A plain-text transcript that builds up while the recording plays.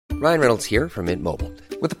Ryan Reynolds here from Mint Mobile.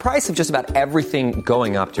 With the price of just about everything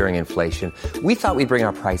going up during inflation, we thought we'd bring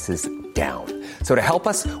our prices down. So to help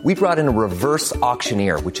us, we brought in a reverse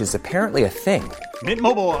auctioneer, which is apparently a thing. Mint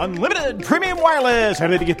Mobile Unlimited Premium Wireless. How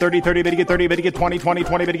to get 30, 30, bit to get 30, bit to get 20, 20,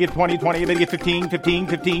 20, bit to get 20, 20, bit to get 15, 15,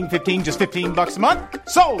 15, 15, just $15 a month?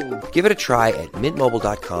 Sold! Give it a try at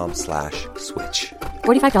mintmobile.com/switch.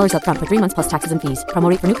 $45 up front for 3 months plus taxes and fees. Promo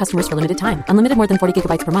rate for new customers for limited time. Unlimited more than 40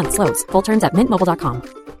 gigabytes per month. Slows full terms at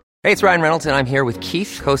mintmobile.com. Hey, it's Ryan Reynolds, and I'm here with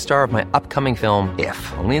Keith, co-star of my upcoming film, If,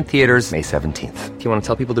 only in theaters May 17th. Do you want to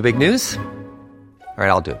tell people the big news? All right,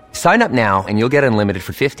 I'll do it. Sign up now and you'll get unlimited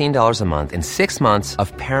for $15 a month and 6 months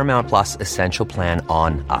of Paramount Plus Essential Plan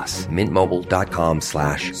on us.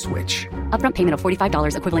 mintmobile.com/switch. Upfront payment of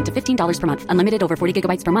 $45 equivalent to $15 per month. Unlimited over 40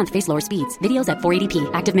 gigabytes per month. Face lower speeds. Videos at 480p.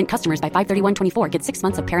 Active Mint customers by 531.24 get 6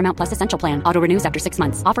 months of Paramount Plus Essential Plan. Auto renews after 6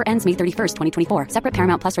 months. Offer ends May 31st, 2024. Separate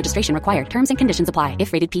Paramount Plus registration required. Terms and conditions apply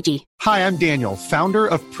if rated PG. Hi, I'm Daniel, founder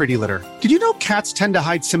of Pretty Litter. Did you know cats tend to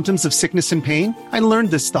hide symptoms of sickness and pain? I learned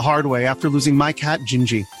this the hard way after losing my cat,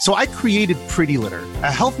 Gingy. So I created Pretty Litter,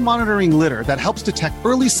 a health monitoring litter that helps detect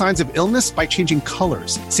early signs of illness by changing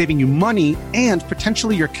colors, saving you money and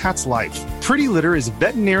potentially your cat's life. Pretty Litter is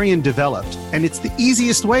veterinarian developed, and it's the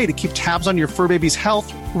easiest way to keep tabs on your fur baby's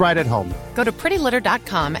health right at home. Go to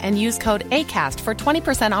prettylitter.com and use code ACAST for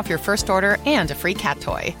 20% off your first order and a free cat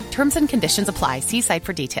toy. Terms and conditions apply. See site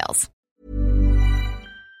for details.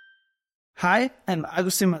 Hi, I'm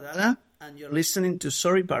Agustin Madala, and you're listening to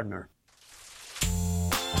Sorry Partner.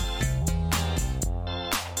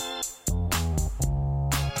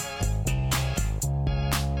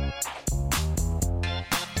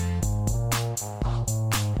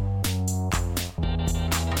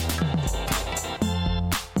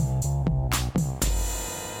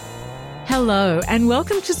 Hello, and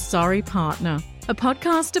welcome to Sorry Partner, a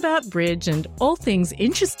podcast about bridge and all things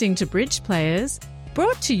interesting to bridge players,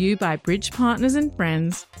 brought to you by bridge partners and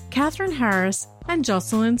friends, Catherine Harris and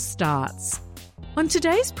Jocelyn Starts. On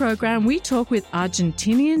today's program, we talk with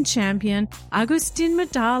Argentinian champion Agustin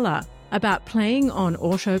Madala about playing on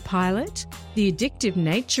autopilot, the addictive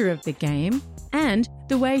nature of the game, and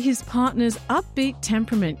the way his partner's upbeat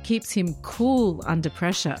temperament keeps him cool under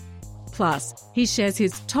pressure. Plus, he shares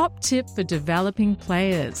his top tip for developing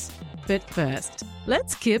players. But first,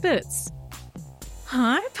 let's kibitz.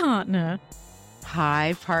 Hi, partner.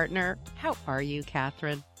 Hi, partner. How are you,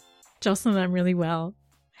 Catherine? Jocelyn, I'm really well.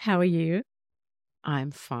 How are you?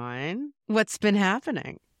 I'm fine. What's been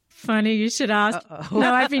happening? Funny you should ask. Uh-oh.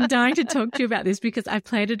 No, I've been dying to talk to you about this because I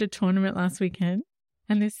played at a tournament last weekend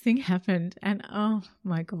and this thing happened and oh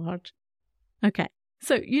my God. Okay.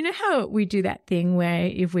 So you know how we do that thing where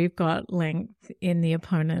if we've got length in the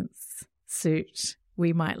opponent's suit,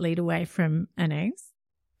 we might lead away from an ace?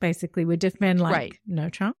 Basically, we defend like no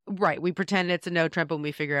trump. Right. We pretend it's a no trump and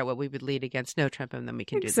we figure out what we would lead against no trump and then we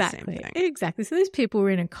can do the same thing. Exactly. So these people were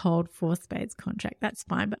in a cold 4 spades contract. That's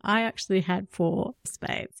fine. But I actually had 4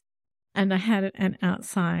 spades and I had an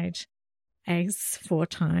outside ace 4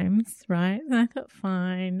 times, right? And I thought,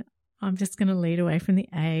 fine, I'm just going to lead away from the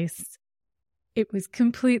ace. It was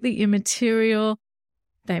completely immaterial.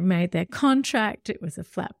 They made their contract. It was a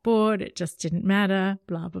flat board. It just didn't matter.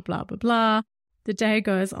 Blah, blah, blah, blah, blah. The day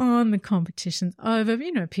goes on. The competition's over.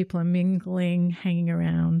 You know, people are mingling, hanging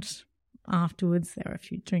around afterwards. There are a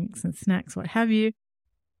few drinks and snacks, what have you.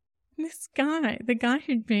 This guy, the guy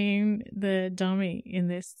who'd been the dummy in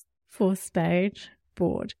this 4-spade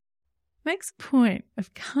board, makes a point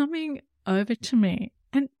of coming over to me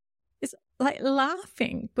and is like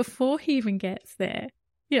laughing before he even gets there.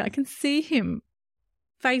 You know, I can see him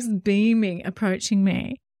face beaming approaching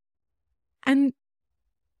me and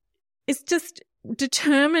is just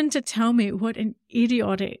determined to tell me what an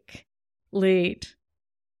idiotic lead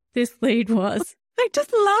this lead was. Like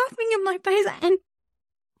just laughing in my face and,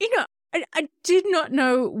 you know, I did not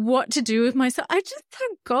know what to do with myself. I just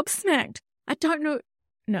got gobsmacked. I don't know.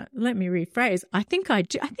 No, let me rephrase. I think I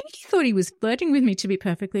do. I think he thought he was flirting with me, to be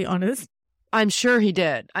perfectly honest. I'm sure he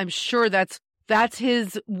did. I'm sure that's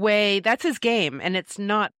his way. That's his game, and it's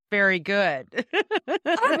not very good.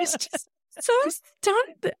 I was just so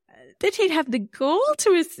stunned that he'd have the gall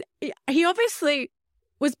to his... He obviously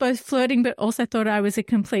was both flirting but also thought I was a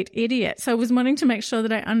complete idiot. So I was wanting to make sure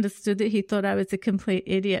that I understood that he thought I was a complete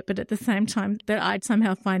idiot, but at the same time that I'd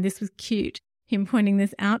somehow find this was cute, him pointing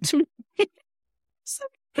this out to me. So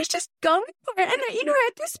he's just going for it. And, you know,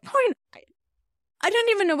 at this point, I don't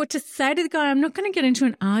even know what to say to the guy. I'm not going to get into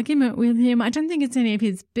an argument with him. I don't think it's any of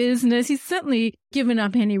his business. He's certainly given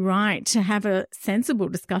up any right to have a sensible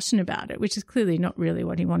discussion about it, which is clearly not really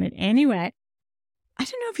what he wanted anyway. I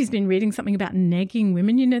don't know if he's been reading something about negging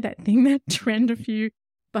women. You know, that thing, that trend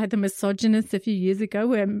by the misogynists a few years ago,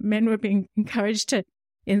 where men were being encouraged to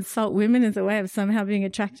insult women as a way of somehow being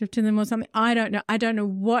attractive to them or something. I don't know. I don't know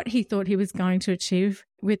what he thought he was going to achieve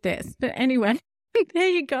with this. But anyway, there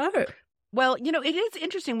you go. Well, you know, it is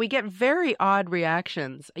interesting. We get very odd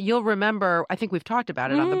reactions. You'll remember, I think we've talked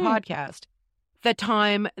about it on the podcast, the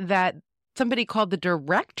time that somebody called the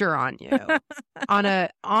director on you on an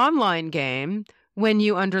online game when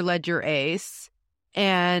you underled your ace,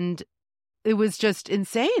 and it was just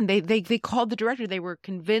insane. They called the director. They were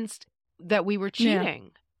convinced that we were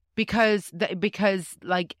cheating because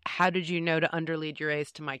like, how did you know to underlead your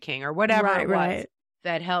ace to my king or whatever it was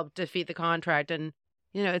that helped defeat the contract? And,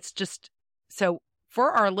 you know, it's just, so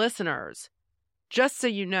for our listeners, just so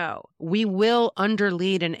you know, we will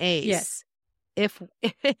underlead an ace if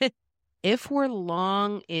we're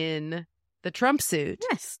long in the trump suit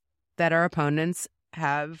that our opponents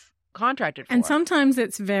have contracted for. And sometimes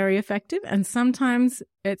it's very effective and sometimes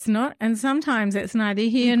it's not. And sometimes it's neither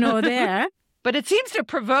here nor there. But it seems to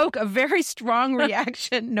provoke a very strong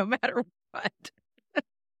reaction no matter what.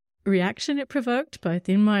 Reaction it provoked both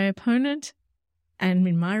in my opponent and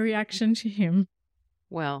in my reaction to him.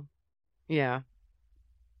 Well, yeah.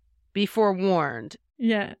 Be forewarned.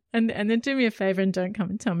 Yeah. And then do me a favor and don't come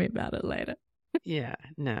and tell me about it later. Yeah,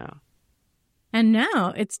 no. And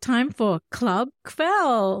now it's time for Club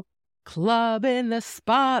Quell. Club in the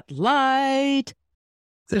Spotlight.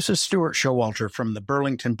 This is Stuart Showalter from the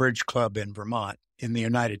Burlington Bridge Club in Vermont in the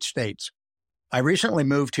United States. I recently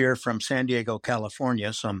moved here from San Diego,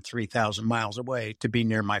 California, some 3,000 miles away, to be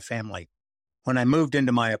near my family. When I moved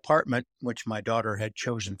into my apartment, which my daughter had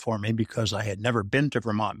chosen for me because I had never been to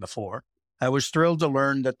Vermont before, I was thrilled to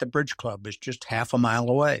learn that the Bridge Club is just half a mile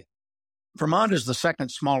away. Vermont is the second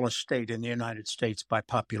smallest state in the United States by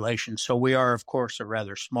population, so we are, of course, a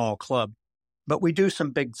rather small club, but we do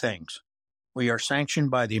some big things. We are sanctioned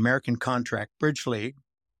by the American Contract Bridge League.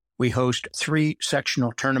 We host 3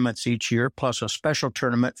 sectional tournaments each year, plus a special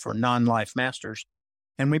tournament for non-life masters,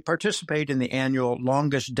 and we participate in the annual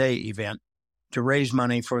Longest Day event to raise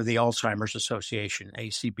money for the Alzheimer's Association,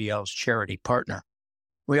 ACBL's charity partner.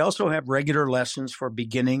 We also have regular lessons for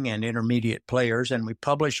beginning and intermediate players, and we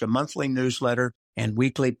publish a monthly newsletter and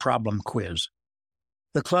weekly problem quiz.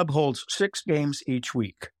 The club holds 6 games each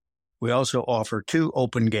week. We also offer 2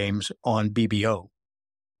 open games on BBO.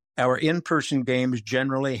 Our in-person games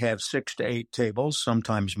generally have 6 to 8 tables,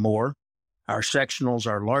 sometimes more. Our sectionals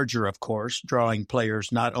are larger, of course, drawing players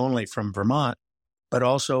not only from Vermont, but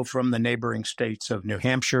also from the neighboring states of New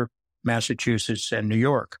Hampshire, Massachusetts, and New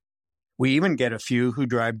York. We even get a few who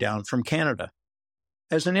drive down from Canada.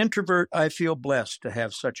 As an introvert, I feel blessed to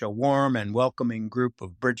have such a warm and welcoming group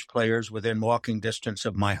of bridge players within walking distance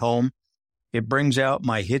of my home. It brings out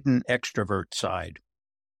my hidden extrovert side.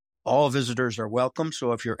 All visitors are welcome,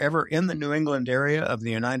 so if you're ever in the New England area of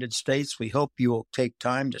the United States, we hope you will take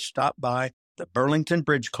time to stop by the Burlington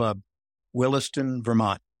Bridge Club, Williston,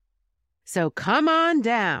 Vermont. So come on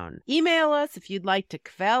down. Email us if you'd like to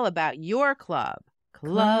quell about your club.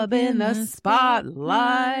 Club in the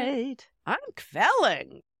Spotlight. I'm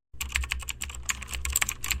quelling.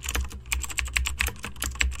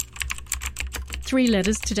 Three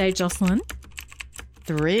letters today, Jocelyn.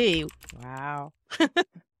 3. Wow.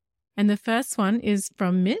 And the first one is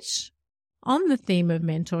from Mitch on the theme of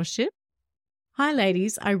mentorship. Hi,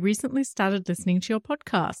 ladies. I recently started listening to your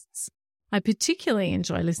podcasts. I particularly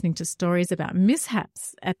enjoy listening to stories about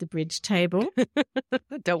mishaps at the bridge table.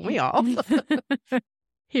 Don't we all?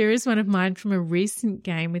 Here is one of mine from a recent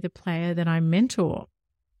game with a player that I mentor.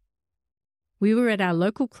 We were at our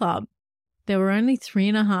local club. There were only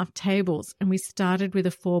 3.5 tables, and we started with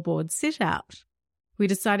a 4-board sit-out. We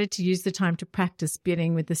decided to use the time to practice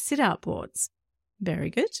bidding with the sit-out boards. Very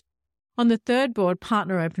good. On the 3rd board,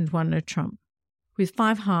 partner opened 1 no trump. With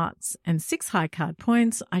 5 hearts and 6 high card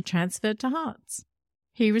points, I transferred to hearts.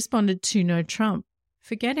 He responded 2 no trump,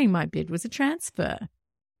 forgetting my bid was a transfer.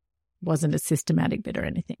 Wasn't a systematic bid or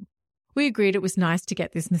anything. We agreed it was nice to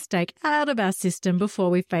get this mistake out of our system before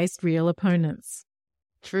we faced real opponents.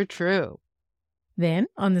 True. Then,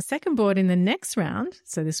 on the 2nd board in the next round,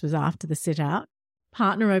 so this was after the sit-out,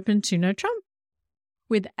 partner opened 2 no trump.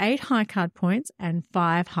 With 8 high card points and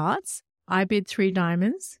 5 hearts, I bid 3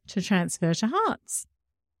 diamonds to transfer to hearts.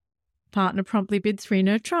 Partner promptly bid 3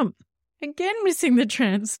 no trump, again missing the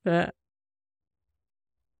transfer.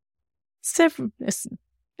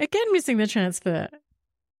 Again missing the transfer.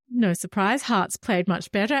 No surprise, hearts played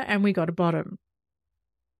much better and we got a bottom.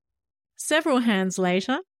 Several hands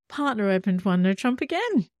later, partner opened 1 no trump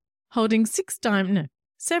again, holding 6 diamonds. No,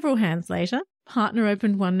 several hands later, partner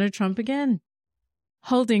opened one no trump again.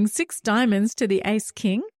 Holding 6 diamonds to the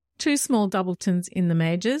ace-king, 2 small doubletons in the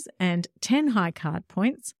majors, and 10 high card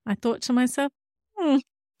points, I thought to myself,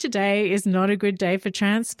 today is not a good day for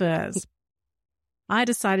transfers. I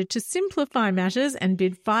decided to simplify matters and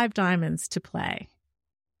bid 5 diamonds to play.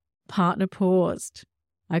 Partner paused.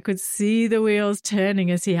 I could see the wheels turning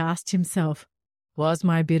as he asked himself, was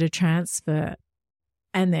my bid a transfer?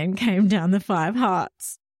 And then came down the 5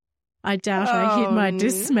 hearts. I doubt I hid my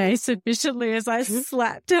dismay sufficiently as I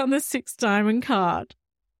slapped down the 6 diamond card.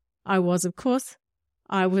 I was off,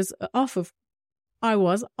 of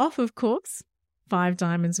course. 5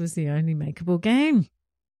 diamonds was the only makeable game.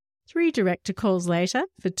 3 director calls later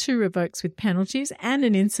for 2 revokes with penalties and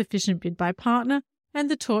an insufficient bid by partner, and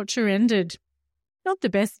the torture ended. Not the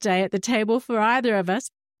best day at the table for either of us,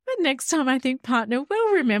 but next time I think partner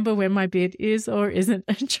will remember when my bid is or isn't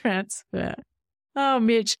a transfer. Oh,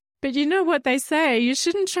 Mitch, but you know what they say, you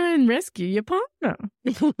shouldn't try and rescue your partner.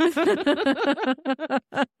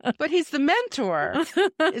 But he's the mentor.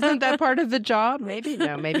 Isn't that part of the job? Maybe.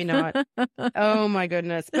 No, maybe not. Oh, my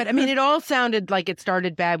goodness. But, I mean, it all sounded like it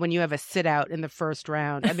started bad when you have a sit out in the first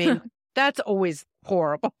round. I mean, that's always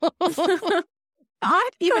horrible.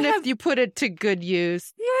 Even if you put it to good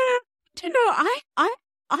use. Yeah. Do you know, I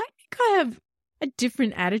think I have a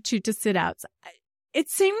different attitude to sit-outs. It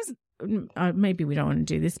seems, maybe we don't want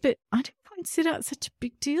to do this, but I don't find sit-outs such a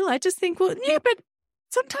big deal. I just think, well, yeah, but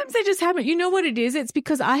sometimes they just haven't. You know what it is? It's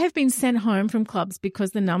because I have been sent home from clubs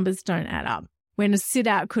because the numbers don't add up when a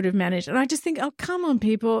sit-out could have managed. And I just think, oh, come on,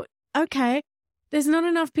 people. Okay, there's not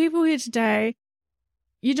enough people here today.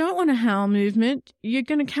 You don't want a howl movement. You're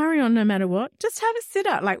going to carry on no matter what. Just have a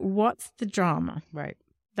sit-out. Like, what's the drama? Right.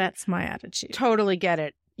 That's my attitude. Totally get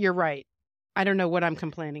it. You're right. I don't know what I'm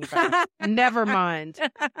complaining about. Never mind.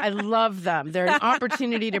 I love them. They're an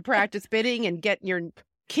opportunity to practice bidding and get your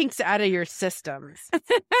kinks out of your systems.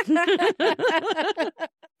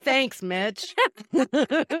 Thanks, Mitch.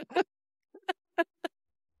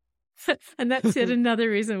 And that's yet another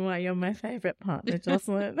reason why you're my favorite partner,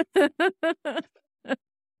 Jocelyn.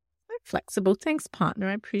 Flexible. Thanks, partner.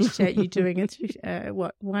 I appreciate you doing it.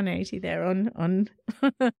 180 there on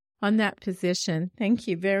that position. Thank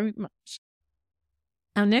you very much.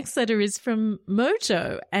 Our next letter is from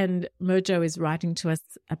Mojo, and Mojo is writing to us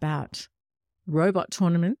about robot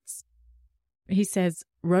tournaments. He says,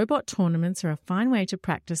 robot tournaments are a fine way to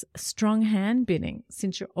practice strong hand bidding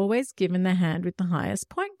since you're always given the hand with the highest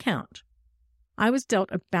point count. I was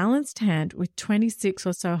dealt a balanced hand with 26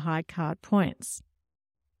 or so high card points.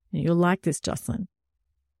 Now, you'll like this, Jocelyn.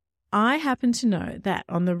 I happen to know that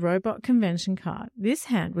on the robot convention card, this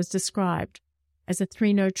hand was described as a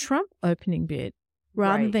 3-no trump opening bid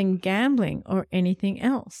rather than gambling or anything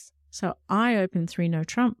else. So I opened 3-no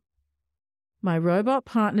trump. My robot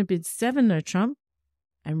partner bid 7-no trump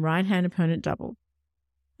and right-hand opponent doubled.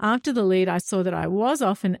 After the lead, I saw that I was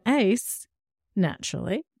off an ace,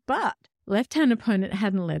 naturally, but left-hand opponent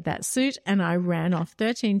hadn't led that suit and I ran off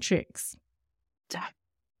 13 tricks.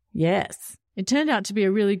 Yes. It turned out to be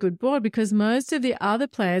a really good board because most of the other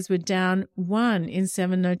players were down 1 in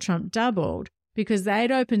 7-no trump doubled because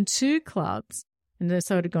they'd opened 2 clubs. And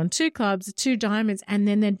so it had gone 2 clubs, 2 diamonds, and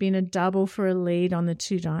then there'd been a double for a lead on the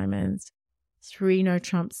 2 diamonds. 3-no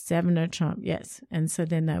trump, 7-no trump, yes. And so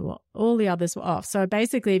then all the others were off. So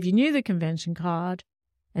basically, if you knew the convention card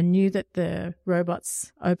and knew that the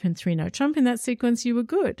robots opened 3-no trump in that sequence, you were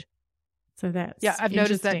good. So that's I've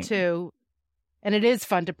noticed that too. And it is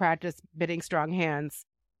fun to practice bidding strong hands.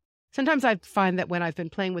 Sometimes I find that when I've been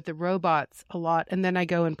playing with the robots a lot and then I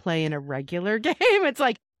go and play in a regular game, it's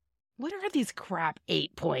like, what are these crap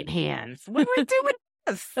 8-point hands? What do I do with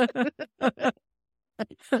this?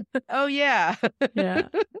 Oh, yeah. Yeah.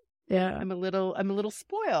 I'm a little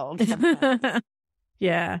spoiled.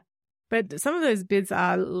 Yeah. But some of those bids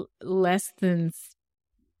are less than,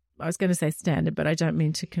 I was going to say standard, but I don't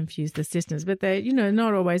mean to confuse the systems, but they're,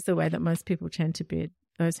 not always the way that most people tend to bid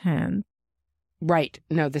those hands. Right.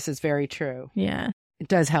 No, this is very true. Yeah. It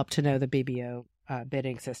does help to know the BBO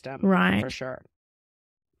bidding system. Right. For sure.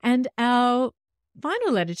 And our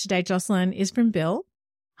final letter today, Jocelyn, is from Bill.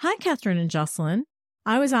 Hi, Catherine and Jocelyn.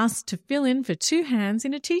 I was asked to fill in for 2 hands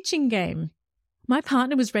in a teaching game. My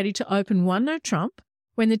partner was ready to open 1-no trump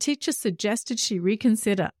when the teacher suggested she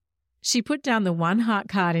reconsider. She put down the 1 heart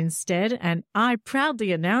card instead, and I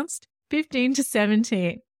proudly announced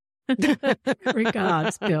 15-17.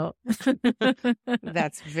 Regards, Bill.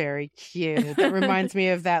 That's very cute. That reminds me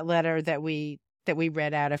of that letter that we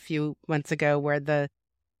read out a few months ago where the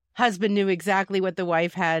husband knew exactly what the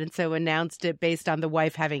wife had and so announced it based on the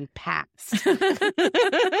wife having passed.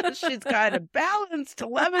 She's got a balanced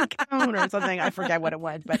lemon cone or something. I forget what it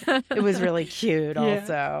was, but it was really cute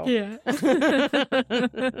also. Yeah.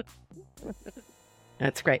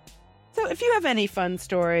 That's great. So if you have any fun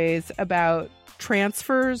stories about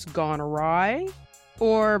transfers gone awry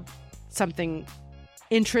or something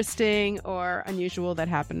interesting or unusual that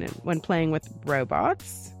happened when playing with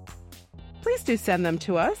robots, please do send them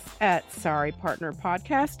to us at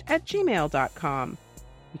sorrypartnerpodcast@gmail.com.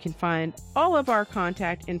 You can find all of our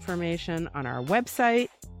contact information on our website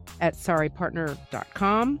at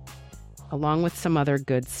sorrypartner.com, along with some other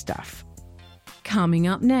good stuff. Coming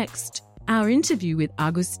up next, our interview with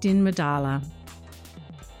Agustin Madala.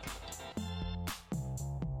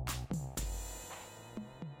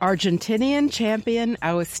 Argentinian champion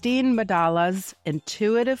Agustin Madala's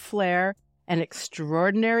intuitive flair and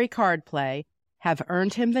extraordinary card play have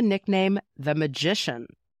earned him the nickname The Magician.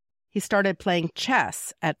 He started playing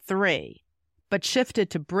chess at 3, but shifted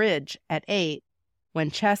to bridge at 8 when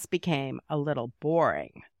chess became a little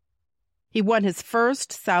boring. He won his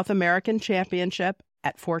first South American championship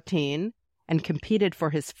at 14 and competed for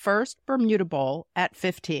his first Bermuda Bowl at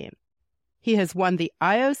 15. He has won the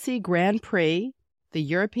IOC Grand Prix, the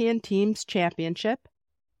European Teams Championship,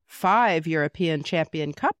 5 European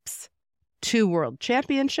Champion Cups, 2 World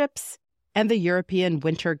Championships, and the European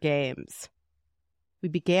Winter Games. We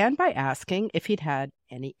began by asking if he'd had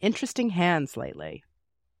any interesting hands lately.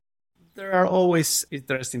 There are always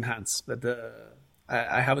interesting hands, but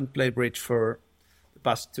I haven't played bridge for the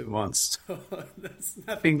past 2 months, so there's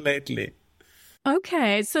nothing lately.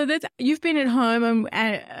 Okay, so you've been at home,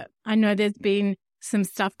 and I know there's been some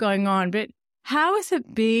stuff going on, but how has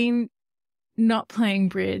it been not playing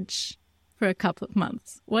bridge for a couple of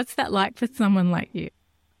months? What's that like for someone like you?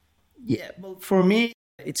 Yeah, well, for me,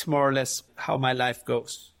 it's more or less how my life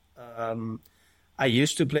goes. I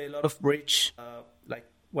used to play a lot of bridge. Like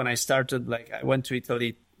when I started, I went to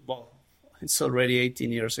Italy. Well, it's already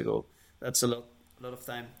 18 years ago. That's a lot of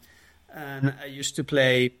time. And I used to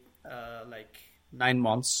play 9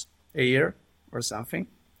 months a year or something.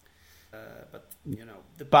 But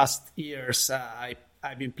the past years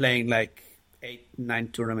I've been playing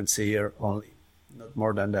 8-9 tournaments a year only, not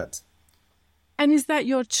more than that. And is that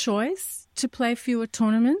your choice to play fewer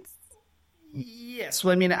tournaments? Yes.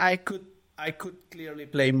 Well, I mean, I could clearly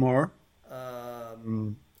play more. I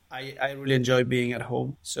really enjoy being at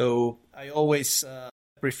home. So I always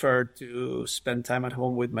prefer to spend time at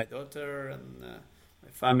home with my daughter and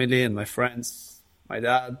my family and my friends, my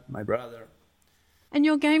dad, my brother. And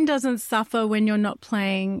your game doesn't suffer when you're not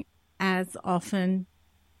playing as often?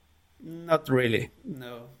 Not really,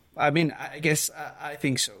 no. I mean, I guess I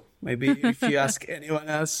think so. Maybe if you ask anyone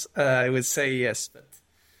else, I would say yes, but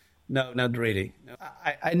no, not really. No.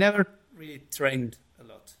 I never really trained a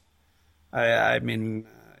lot. I mean,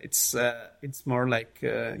 it's more like,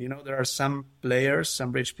 there are some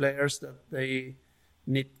bridge players that they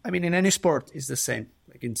need. I mean, in any sport, it's the same.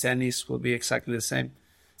 Like in tennis, will be exactly the same.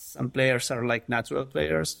 Some players are like natural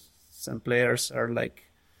players. Some players are like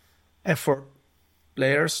effort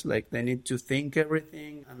players. Like they need to think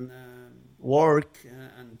everything and work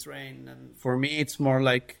and train. And for me, it's more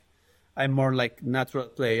like I'm more like natural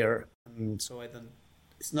player. And so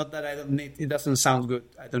it's not that I don't need, it doesn't sound good.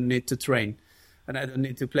 I don't need to train and I don't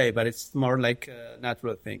need to play, but it's more like a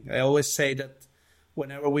natural thing. I always say that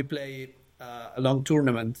whenever we play a long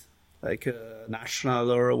tournament, like a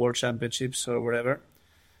national or a world championships or whatever,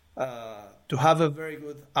 to have a very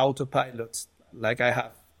good autopilot like I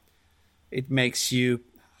have, it makes you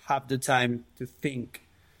have the time to think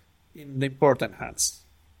in the important hands.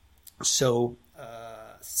 So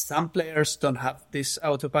some players don't have this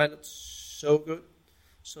autopilot so good,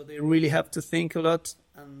 so they really have to think a lot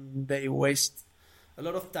and they waste a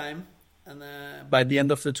lot of time, and by the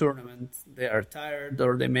end of the tournament they are tired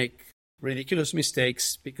or they make ridiculous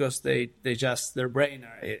mistakes because their brain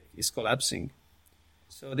is collapsing.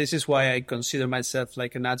 So this is why I consider myself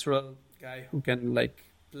like a natural guy who can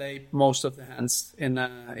play most of the hands in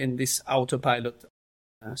this autopilot.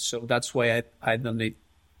 So that's why I don't need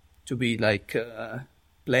to be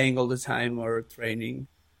playing all the time or training.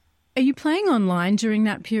 Are you playing online during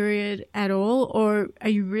that period at all, or are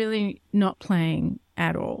you really not playing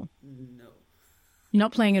at all? No. You're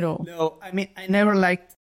not playing at all? No, I mean, I never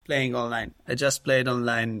liked playing online. I just played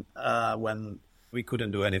online when we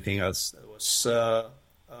couldn't do anything else. It was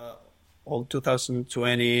all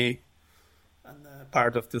 2020 and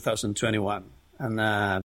part of 2021. And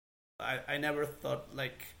I never thought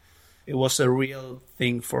it was a real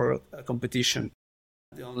thing for a competition,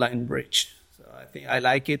 the online bridge. So I think I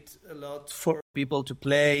like it a lot for people to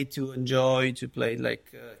play, to enjoy, to play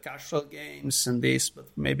like casual games and this, but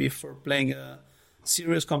maybe for playing a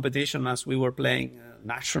serious competition as we were playing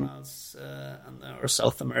nationals or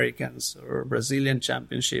South Americans or Brazilian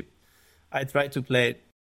championship, I try to play it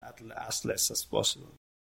as less as possible.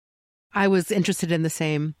 I was interested in the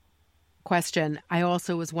same question. I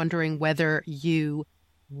also was wondering whether you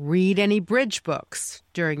read any bridge books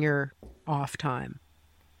during your off time.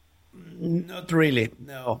 Not really,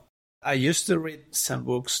 no. I used to read some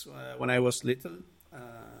books when I was little.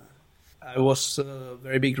 I was a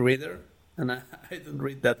very big reader, and I don't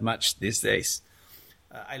read that much these days.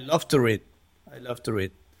 I love to read.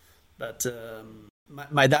 But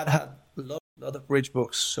my dad had a lot of bridge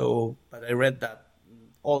books, but I read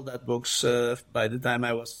all that books by the time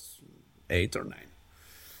I was 8 or 9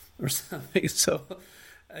 or something. So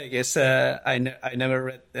I guess I never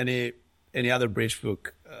read any other bridge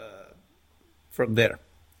book from there.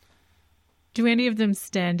 Do any of them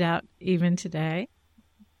stand out even today?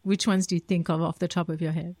 Which ones do you think of off the top of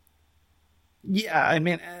your head? Yeah, I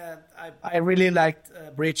mean, I really liked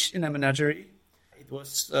Bridge in a Menagerie. It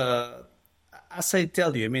was, as I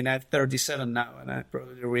tell you, I mean, I'm 37 now, and I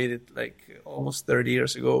probably read it like almost 30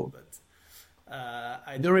 years ago. But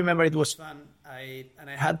I do remember it was fun. I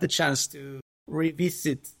had the chance to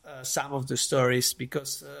revisit some of the stories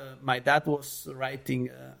because my dad was writing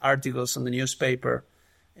articles on the newspaper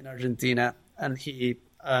in Argentina, and he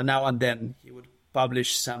now and then he would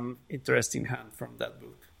publish some interesting hand from that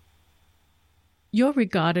book. You're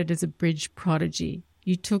regarded as a bridge prodigy.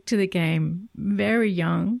 You took to the game very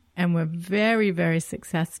young and were very, very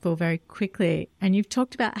successful very quickly. And you've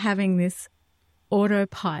talked about having this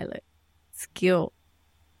autopilot skill.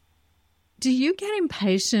 Do you get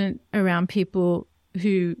impatient around people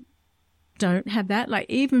who don't have that? Like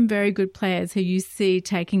even very good players who you see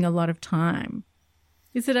taking a lot of time.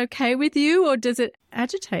 Is it okay with you or does it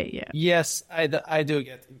agitate you? Yes, I do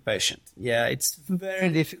get impatient. Yeah, it's very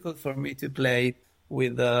difficult for me to play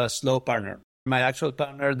with a slow partner. My actual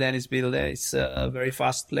partner, Dennis Bilde, is a very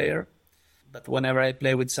fast player. But whenever I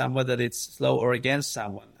play with someone that is slow or against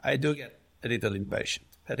someone, I do get a little impatient.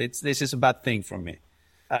 But this is a bad thing for me.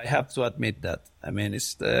 I have to admit that. I mean,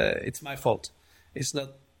 it's my fault. It's not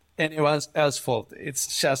anyone else's fault.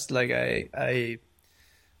 It's just like a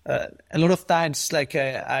lot of times, like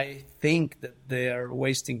I think that they are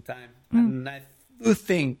wasting time. And I do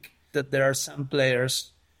think that there are some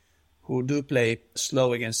players who do play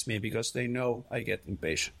slow against me because they know I get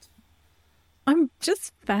impatient. I'm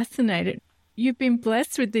just fascinated. You've been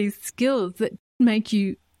blessed with these skills that make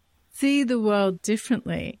you see the world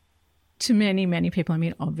differently to many, many people. I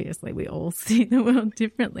mean, obviously we all see the world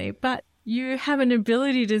differently, but you have an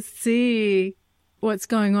ability to see what's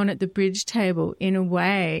going on at the bridge table in a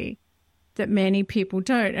way that many people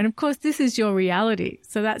don't. And of course, this is your reality.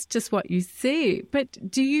 So that's just what you see. But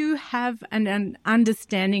do you have an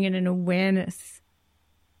understanding and an awareness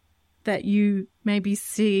that you maybe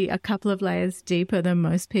see a couple of layers deeper than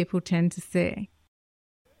most people tend to see?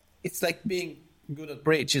 It's like being good at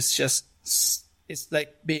bridge. It's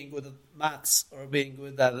like being good at maths or being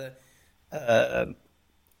good at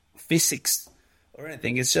physics or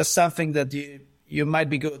anything. It's just something that you might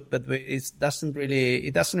be good, but it doesn't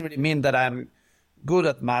really mean that I'm good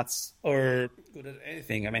at maths or good at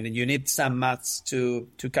anything. I mean, you need some maths to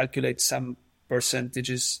calculate some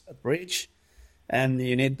percentages at bridge, and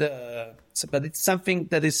you need but it's something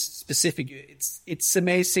that is specific. It's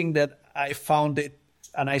amazing that I found it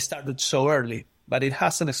and I started so early, but it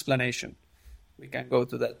has an explanation. We can go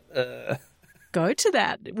to that. Go to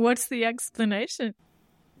that. What's the explanation?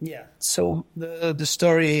 Yeah, so the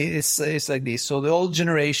story is like this. So the old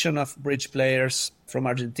generation of bridge players from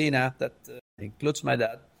Argentina, that includes my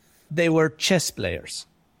dad, they were chess players.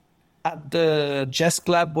 At the chess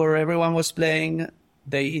club where everyone was playing,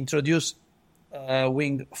 they introduced a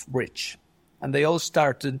wing of bridge, and they all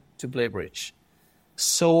started to play bridge.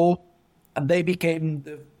 So they became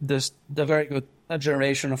the very good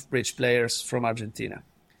generation of bridge players from Argentina.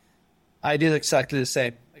 I did exactly the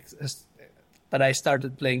same. But I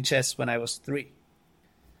started playing chess when I was 3.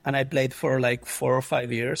 And I played for like 4 or 5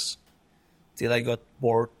 years till I got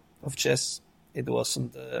bored of chess. It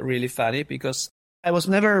wasn't really funny because I was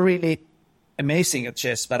never really amazing at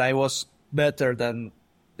chess, but I was better than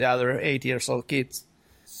the other 8-year-old kids.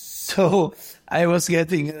 So I was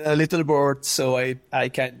getting a little bored. So I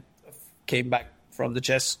kind of came back from the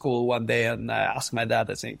chess school one day and I asked my dad,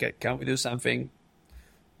 I said, can we do something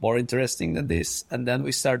more interesting than this? And then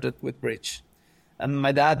we started with bridge. And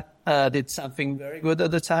my dad did something very good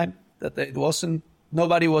at the time that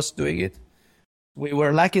nobody was doing it. We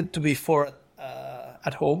were lucky to be 4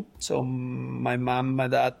 at home. So my mom, my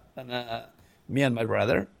dad, and me and my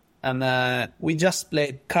brother. And we just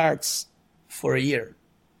played cards for a year.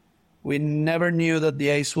 We never knew that the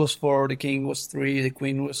ace was 4, the king was 3, the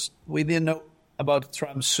queen was... We didn't know about the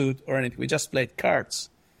trump suit or anything. We just played cards.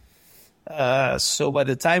 So by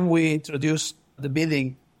the time we introduced the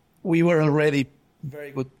bidding, we were already very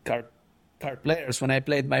good card players. When I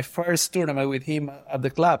played my first tournament with him at the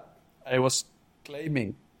club, I was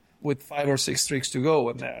claiming with 5 or 6 tricks to go.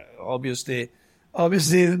 And obviously,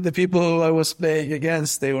 the people I was playing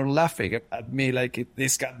against, they were laughing at me like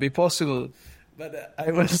this can't be possible. But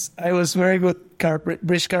I was very good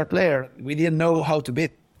bridge card player. We didn't know how to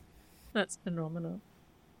bid. That's phenomenal.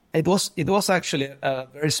 It was actually a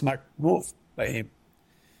very smart move by him,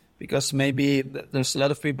 because maybe there's a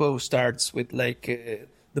lot of people who starts with like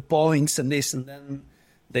the points and this, and then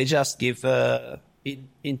they just give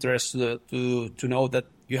interest to know that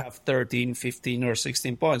you have 13, 15, or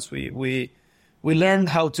 16 points. We learned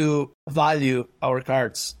how to value our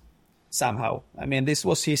cards somehow. I mean, this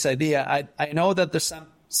was his idea. I know that there's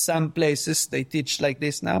some places they teach like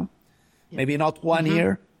this now. Yeah. Maybe not 1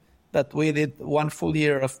 year, but we did 1 full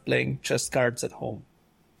year of playing chess cards at home.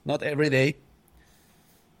 Not every day,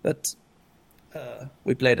 but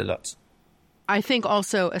we played a lot. I think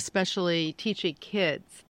also, especially teaching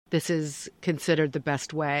kids, this is considered the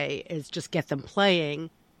best way, is just get them playing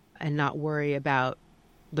and not worry about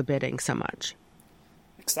the bidding so much.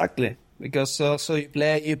 Exactly. Because so you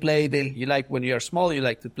play. You like, when you're small, you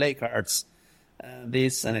like to play cards, and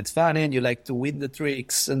it's funny, and you like to win the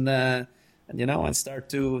tricks, and start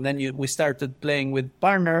to. Then we started playing with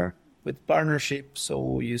partnership.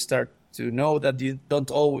 So you start to know that you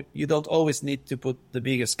don't always need to put the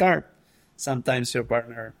biggest card. Sometimes your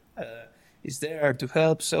partner is there to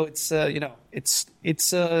help. So it's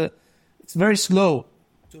very slow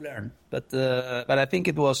to learn, but I think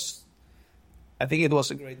it was a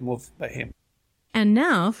great move by him. And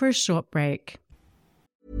now for a short break.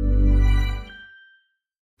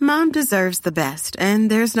 Mom deserves the best, and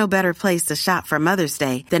there's no better place to shop for Mother's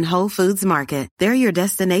Day than Whole Foods Market. They're your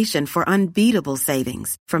destination for unbeatable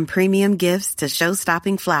savings, from premium gifts to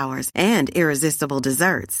show-stopping flowers and irresistible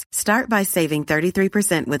desserts. Start by saving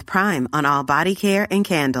 33% with Prime on all body care and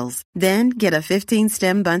candles. Then get a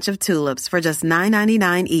 15-stem bunch of tulips for just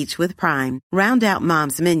 $9.99 each with Prime. Round out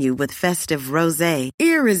Mom's menu with festive rosé,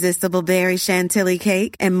 irresistible berry chantilly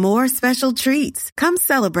cake, and more special treats. Come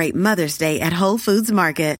celebrate Mother's Day at Whole Foods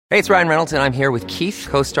Market. Hey, it's Ryan Reynolds, and I'm here with Keith,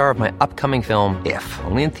 co-star of my upcoming film, If,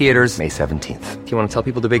 only in theaters May 17th. Do you want to tell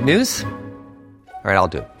people the big news? All right, I'll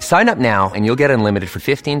do it. Sign up now and you'll get unlimited for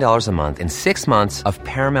 $15 a month and 6 months of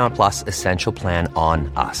Paramount Plus Essential Plan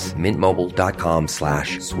on us.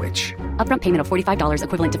 MintMobile.com/switch. Upfront payment of $45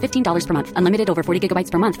 equivalent to $15 per month. Unlimited over 40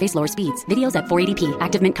 gigabytes per month. Face lower speeds. Videos at 480p.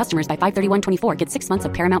 Active Mint customers by 531.24 get 6 months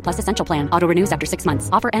of Paramount Plus Essential Plan. Auto renews after 6 months.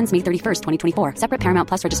 Offer ends May 31st, 2024. Separate Paramount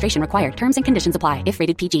Plus registration required. Terms and conditions apply if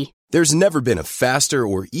rated PG. There's never been a faster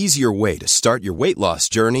or easier way to start your weight loss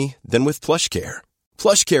journey than with PlushCare.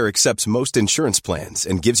 PlushCare accepts most insurance plans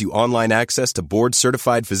and gives you online access to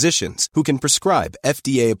board-certified physicians who can prescribe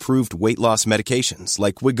FDA-approved weight loss medications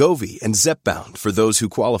like Wegovy and Zepbound for those who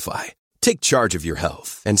qualify. Take charge of your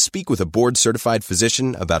health and speak with a board-certified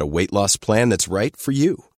physician about a weight loss plan that's right for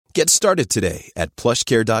you. Get started today at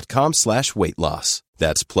plushcare.com/weight-loss.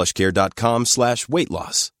 That's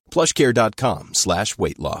plushcare.com/weight-loss.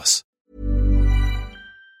 plushcare.com/weight-loss.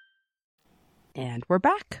 And we're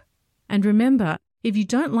back. And remember, if you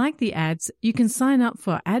don't like the ads, you can sign up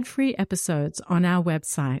for ad-free episodes on our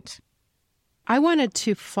website. I wanted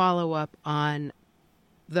to follow up on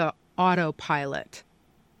the autopilot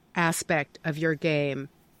aspect of your game.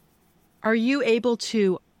 Are you able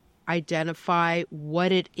to identify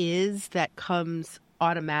what it is that comes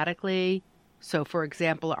automatically? So, for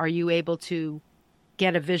example, are you able to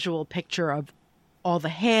get a visual picture of all the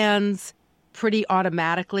hands pretty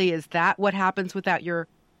automatically? Is that what happens without your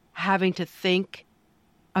having to think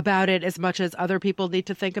about it as much as other people need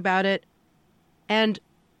to think about it? And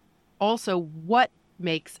also, what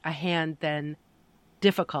makes a hand then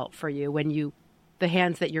difficult for you when the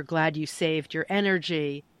hands that you're glad you saved your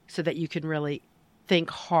energy so that you can really think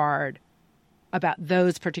hard about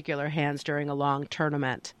those particular hands during a long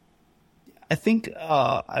tournament? I think,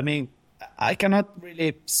 I cannot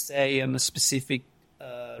really say a specific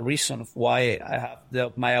reason of why I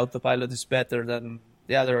have my autopilot is better than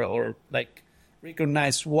the other, or like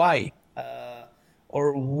recognize why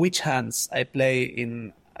or which hands I play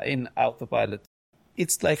in autopilot.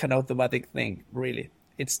 It's like an automatic thing, really.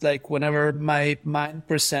 It's like whenever my mind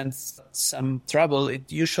presents some trouble,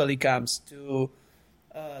 it usually comes to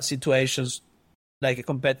situations like a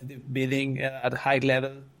competitive bidding at a high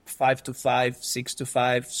level, 5-5,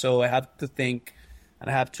 6-5. So I have to think and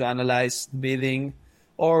I have to analyze the bidding.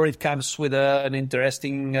 Or it comes with an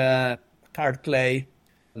interesting card play,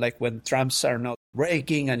 like when trumps are not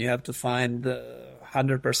breaking and you have to find the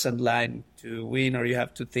 100% line to win, or you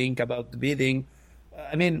have to think about the bidding.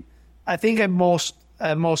 I mean, I think I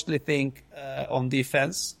mostly think on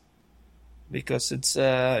defense, because it's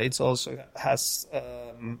also has.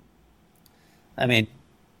 I mean,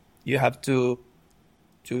 you have to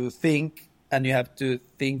think, and you have to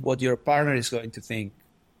think what your partner is going to think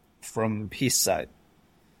from his side.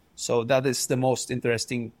 So that is the most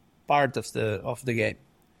interesting part of the game.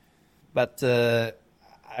 But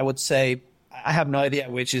I would say, I have no idea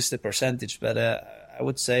which is the percentage, but I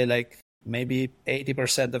would say like maybe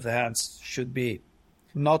 80% of the hands should be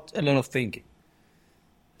not a lot of thinking.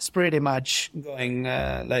 It's pretty much going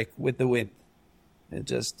like with the wind. You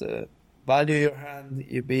just value your hand,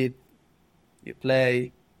 you bid, you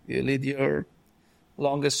play, you lead your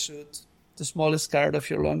longest suit, the smallest card of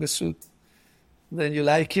your longest suit. Then you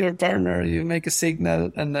like your partner, you make a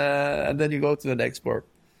signal, and then you go to the next board.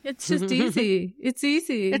 It's just easy. It's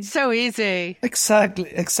easy. It's so easy.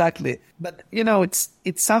 Exactly. But it's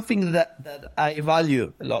something that I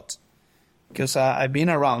value a lot, because I've been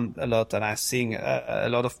around a lot and I've seen a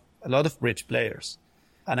lot of bridge players,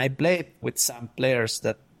 and I played with some players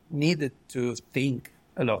that needed to think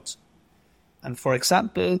a lot. And for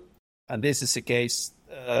example, and this is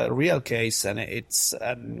a real case,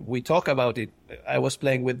 and we talk about it. I was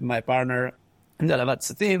playing with my partner in the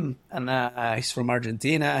Lavazza team, and he's from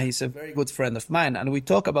Argentina. He's a very good friend of mine, and we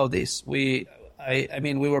talk about this. We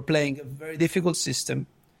were playing a very difficult system,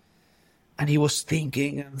 and he was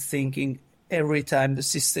thinking every time the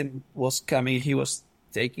system was coming. He was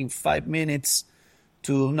taking 5 minutes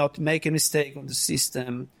to not make a mistake on the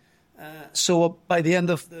system. So by the end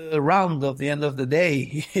of the round, of the end of the day,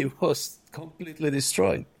 he was completely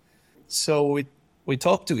destroyed. So we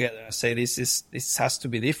talked together. I say this has to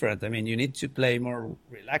be different. I mean, you need to play more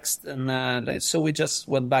relaxed, and so we just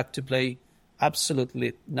went back to play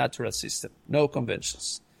absolutely natural system, no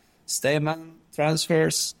conventions, Stayman,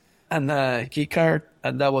 transfers, and key card,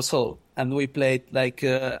 and that was all. And we played like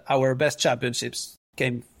our best championships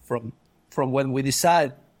came from when we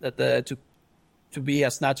decided that to be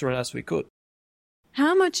as natural as we could.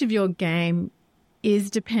 How much of your game is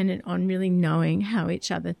dependent on really knowing how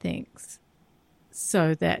each other thinks,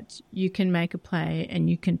 so that you can make a play and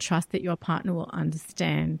you can trust that your partner will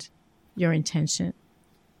understand your intention?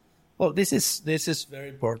 Well, this is very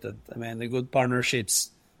important. I mean, the good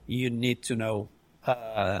partnerships, you need to know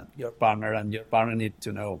your partner, and your partner need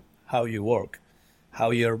to know how you work,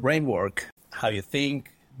 how your brain work, how you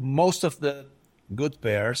think. Most of the good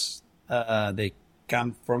pairs, they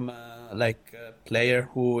come from a player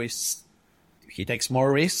he takes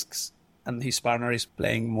more risks, and his partner is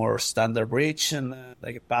playing more standard bridge and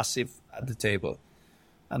like a passive at the table.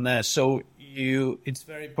 And so it's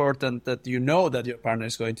very important that you know that your partner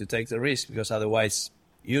is going to take the risk, because otherwise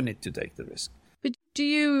you need to take the risk. But do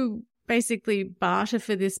you basically barter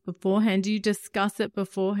for this beforehand? Do you discuss it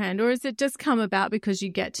beforehand, or is it just come about because you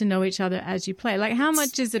get to know each other as you play? Like, how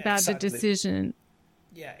much is about the decision?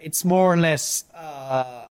 Yeah, it's more or less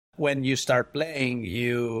when you start playing,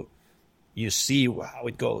 you see how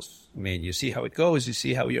it goes. I mean, you see how it goes. You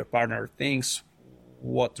see how your partner thinks,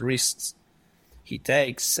 what risks he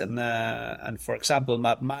takes, and for example,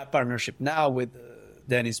 my partnership now with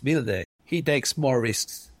Dennis Bilde, he takes more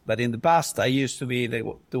risks. But in the past, I used to be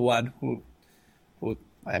the one who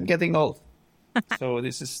I'm getting old. So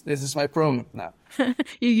this is my problem now.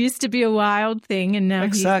 You used to be a wild thing, and now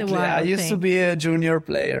exactly. He's the wild I used to be a junior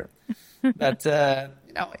player, but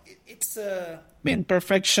it's. I mean,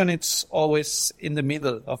 perfection. It's always in the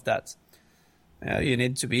middle of that. You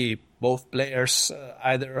need to be both players,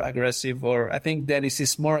 either aggressive or. I think Dennis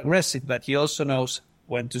is more aggressive, but he also knows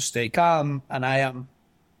when to stay calm, and I am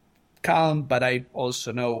calm, but I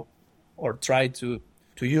also know or try to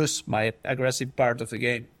use my aggressive part of the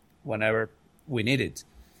game whenever we need it.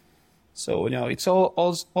 So, it's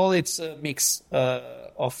all it's a mix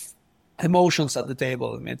of emotions at the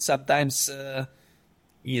table. I mean, sometimes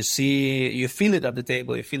you feel it at the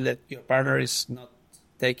table. You feel that your partner is not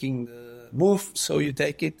taking the move, so you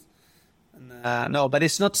take it. And, no, but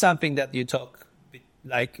it's not something that you talk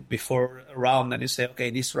like before a round and you say,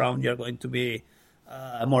 okay, this round you're going to be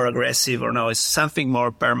more aggressive, or no, it's something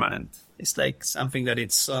more permanent. It's like something that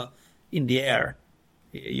it's in the air.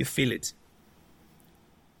 You feel it.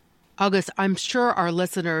 August, I'm sure our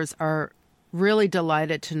listeners are really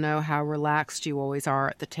delighted to know how relaxed you always are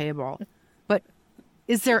at the table. But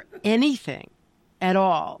is there anything at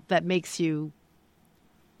all that makes you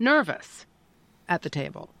nervous at the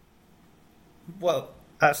table? Well,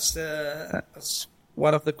 as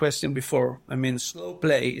one of the questions before, I mean, slow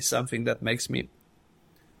play is something that makes me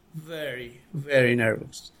very, very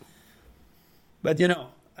nervous. But,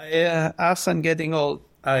 as I'm getting old,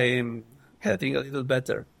 I'm getting a little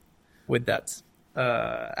better with that.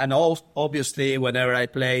 And obviously, whenever I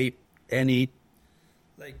play any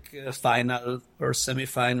final or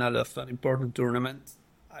semi-final of an important tournament,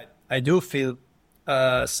 I do feel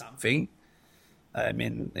something. I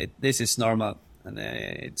mean, this is normal. And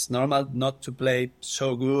it's normal not to play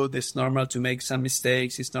so good. It's normal to make some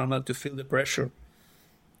mistakes. It's normal to feel the pressure.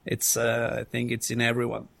 I think it's in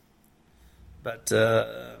everyone. But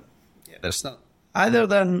there's not, other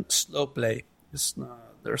than slow play, there's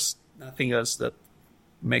nothing else that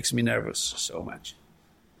makes me nervous so much.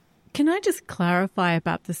 Can I just clarify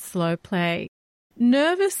about the slow play?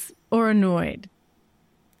 Nervous or annoyed?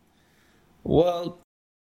 Well,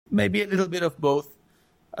 maybe a little bit of both.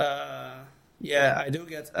 I do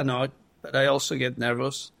get annoyed, but I also get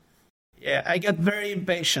nervous. Yeah, I get very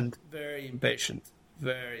impatient.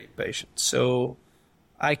 So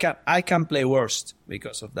I can play worst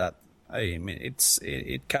because of that. I mean,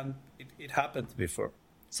 it happened before.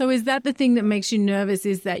 So is that the thing that makes you nervous,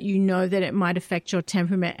 is that you know that it might affect your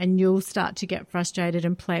temperament and you'll start to get frustrated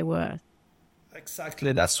and play worse?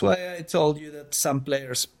 Exactly. That's why I told you that some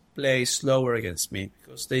players play slower against me,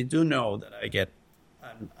 because they do know that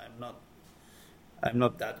I'm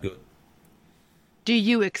not that good. Do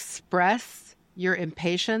you express your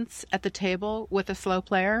impatience at the table with a slow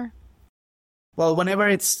player? Well, whenever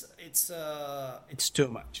it's too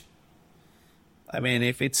much. I mean,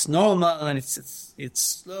 if it's normal and it's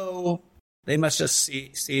slow, they must just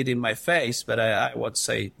see it in my face, but I won't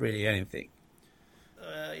say really anything.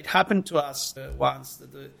 It happened to us once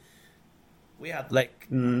that we had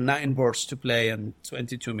 9 boards to play in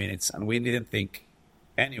 22 minutes, and we didn't think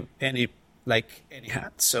any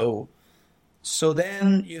hand. So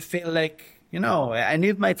then you feel like, I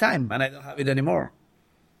need my time and I don't have it anymore.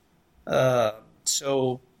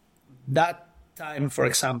 So that time, for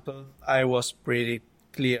example, I was pretty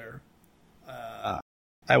clear.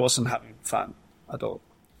 I wasn't having fun at all.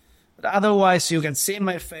 But otherwise, you can see in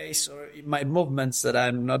my face or in my movements that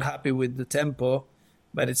I'm not happy with the tempo,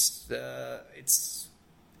 but it's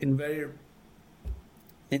very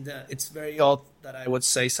odd that I would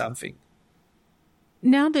say something.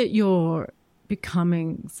 Now that you're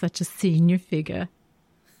becoming such a senior figure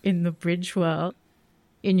in the bridge world,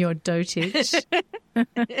 in your dotage,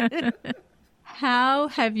 how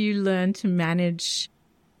have you learned to manage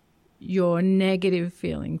your negative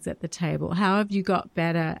feelings at the table? How have you got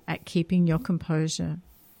better at keeping your composure?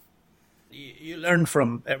 You learn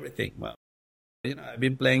from everything. Well, I've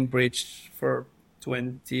been playing bridge for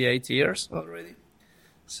 28 years already.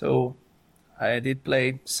 So I did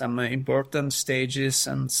play some important stages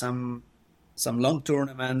and some long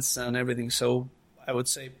tournaments and everything. So I would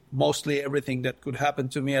say mostly everything that could happen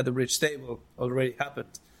to me at the bridge table already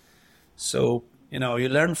happened. So, you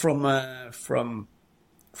learn from the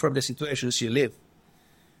situations you live.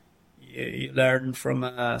 You learn from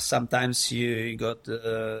sometimes you got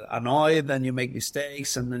annoyed and you make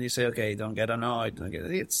mistakes, and then you say, okay, don't get annoyed.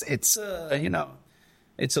 It's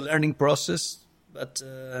a learning process, but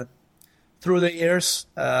through the years,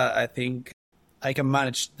 I think I can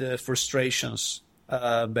manage the frustrations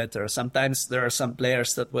better. Sometimes there are some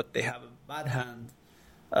players that when they have a bad hand,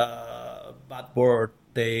 bad board,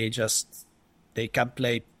 they can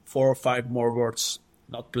play 4 or 5 more boards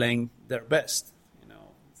not playing their best.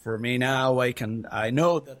 For me now, I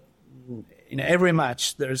know that in every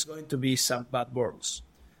match there's going to be some bad boards.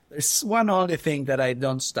 There's one only thing that I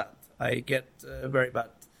don't stand. I get very bad,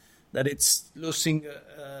 that it's losing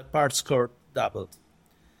part score doubled.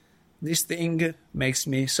 This thing makes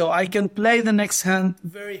me, so I can play the next hand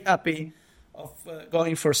very happy of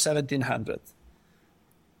going for 1700.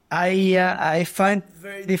 I find it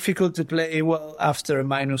very difficult to play well after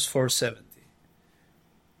minus 470.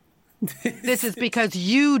 This is because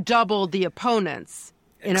you doubled the opponents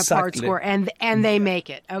in a part score, and they make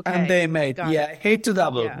it. Okay. And they made, I hate to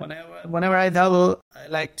double. Yeah. Whenever I double, I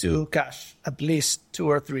like to cash at least 2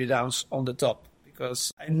 or 3 downs on the top,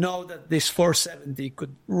 because I know that this 470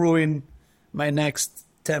 could ruin my next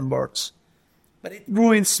 10 boards. But it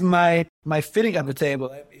ruins my feeling at the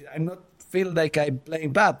table. I'm not feel like I'm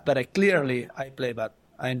playing bad, but I play bad.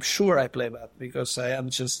 I'm sure I play bad because I am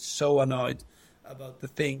just so annoyed about the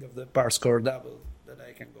thing of the par score double that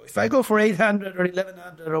I can go. If I go for 800 or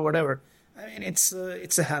 1100 or whatever, I mean, it's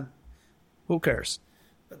a hand. Who cares?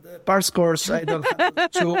 But the par scores, I don't handle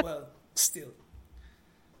too well still.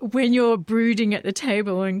 when you're brooding at the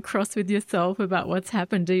table and cross with yourself about what's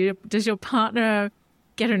happened, does your partner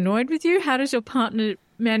get annoyed with you? How does your partner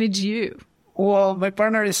manage you? Well, my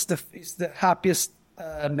partner is the happiest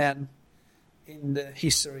man in the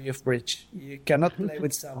history of bridge. You cannot play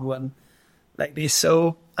with someone like this.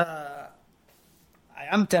 So I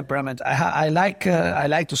am temperament. I like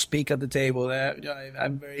to speak at the table.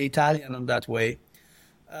 I'm very Italian in that way.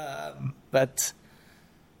 But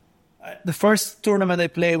the first tournament I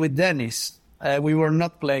played with Dennis, we were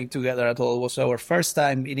not playing together at all. It was our first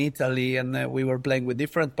time in Italy, and we were playing with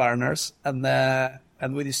different partners.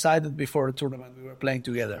 And we decided before the tournament we were playing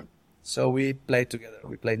together. So we played together.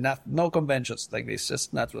 We played no conventions like this,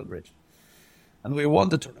 just natural bridge. And we won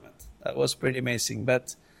the tournament. That was pretty amazing.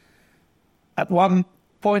 But at one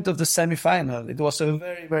point of the semifinal, it was a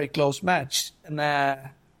very, very close match. And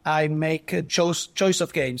I make a choice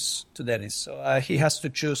of games to Dennis. So he has to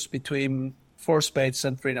choose between 4 spades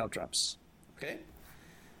and 3-0 trumps. Okay?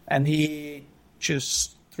 And he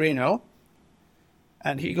chooses 3-0.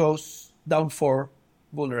 And he goes down 4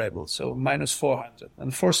 vulnerable, so minus 400.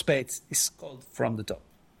 And 4 spades is called from the top.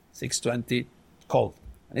 620 called.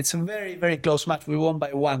 And it's a very, very close match. We won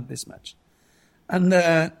by 1 this match. And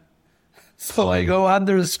so I go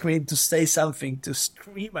under the screen to say something, to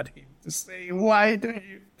scream at him, to say, why do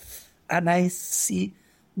you? And I see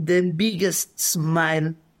the biggest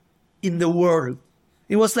smile in the world.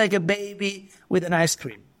 It was like a baby with an ice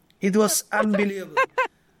cream. It was unbelievable.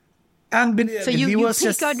 Unbelievable. So you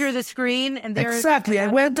peek under the screen and there. Exactly. I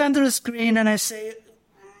went under the screen and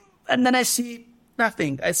and then I see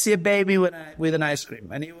nothing. I see a baby with an ice cream,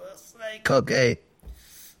 and he was like, okay.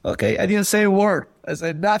 I didn't say a word. I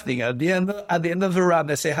said nothing. At the end of the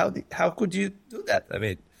round, I say, how could you do that? I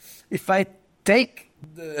mean, if I take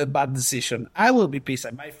the bad decision, I will be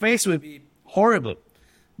pissed. My face will be horrible.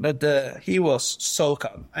 But he was so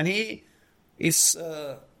calm, and he's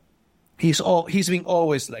been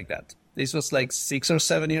always like that. This was like 6 or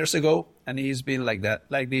 7 years ago, and he's been like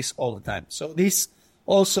this all the time. So this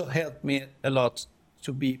also helped me a lot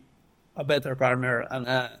to be a better partner and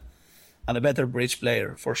a better bridge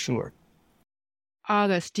player, for sure.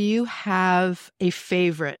 August, do you have a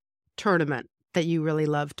favorite tournament that you really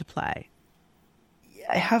love to play? Yeah,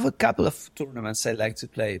 I have a couple of tournaments I like to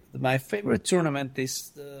play. My favorite tournament is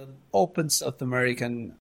the Open South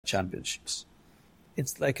American Championships.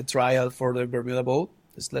 It's like a trial for the Bermuda Bowl.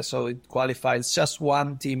 So it qualifies just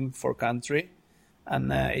one team for country,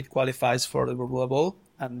 and it qualifies for the Bermuda Bowl.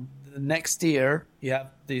 And the next year, you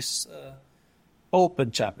have this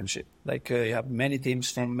Open Championship. Like you have many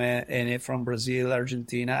teams from Brazil,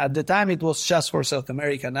 Argentina. At the time, it was just for South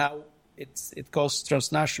America. Now it goes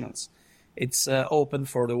transnationals. It's open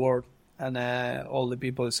for the world, and all the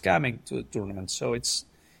people is coming to the tournament. So it's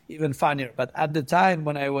even funnier. But at the time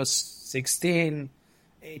when I was 16,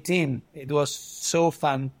 18, it was so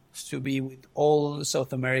fun to be with all the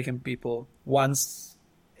South American people once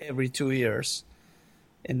every 2 years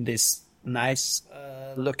in these nice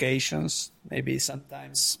locations, maybe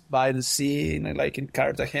sometimes by the sea, like in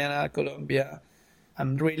Cartagena, Colombia.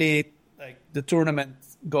 And really, like, the tournament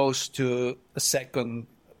goes to a second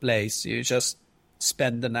place. You just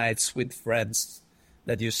spend the nights with friends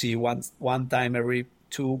that you see one time every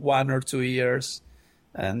 1 or 2 years,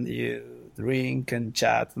 and you drink and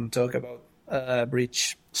chat and talk about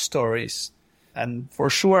bridge stories. And for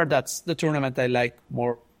sure, that's the tournament I like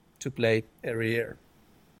more to play every year.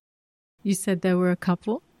 You said there were a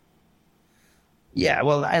couple? Yeah,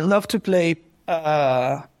 well, I love to play. There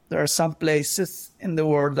are some places in the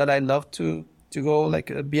world that I love to go, like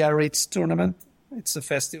a Biarritz tournament. It's a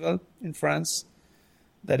festival in France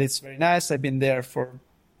that is very nice. I've been there for,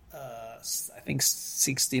 I think,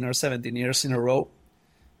 16 or 17 years in a row.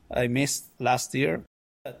 I missed last year,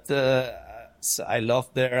 but so I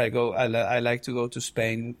love there. I like to go to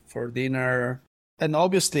Spain for dinner, and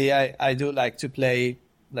obviously I do like to play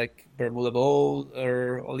like Bermuda Bowl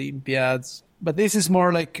or Olympiads. But this is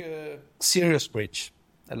more like serious bridge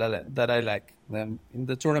that I like. In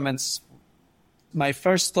the tournaments, my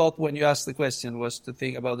first thought when you asked the question was to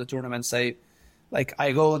think about the tournaments. I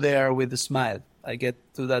go there with a smile. I get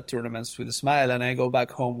to that tournaments with a smile, and I go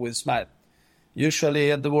back home with a smile.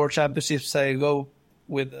 Usually at the World Championships, I go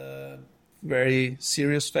with a very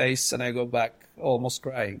serious face, and I go back almost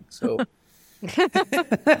crying. So,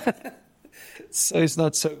 so it's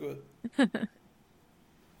not so good.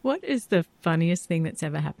 What is the funniest thing that's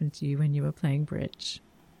ever happened to you when you were playing bridge?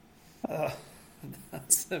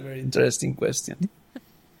 That's a very interesting question.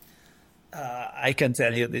 I can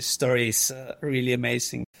tell you this story is really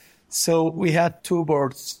amazing. So we had 2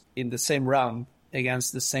 boards in the same round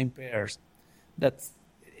against the same pairs. That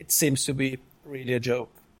it seems to be really a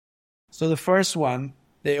joke. So the first one,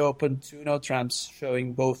 they opened 2 no trumps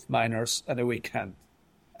showing both minors and a weak hand.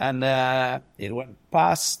 And it went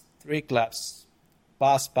past 3 clubs,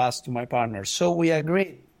 pass to my partner. So we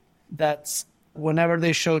agreed that whenever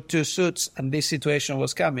they showed 2 suits and this situation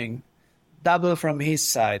was coming, double from his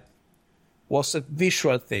side was a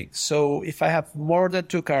visual thing. So if I have more than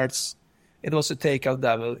 2 cards, it was a takeout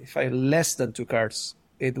double. If I have less than 2 cards,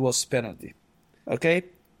 it was penalty. Okay?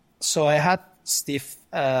 So I had stiff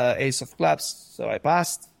ace of clubs, so I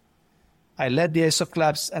passed. I led the ace of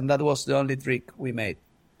clubs, and that was the only trick we made.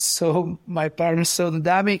 So my partner, the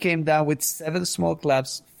dummy came down with 7 small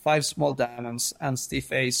clubs, 5 small diamonds, and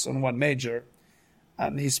stiff ace on 1 major.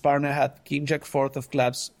 And his partner had king jack 4 of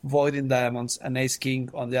clubs, void in diamonds, and ace king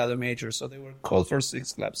on the other major. So they were called for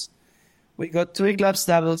 6 clubs. We got 3 clubs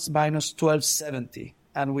doubles minus 1270,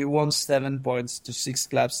 and we won 7 points to 6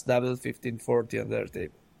 clubs double 1540 on their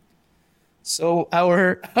table. So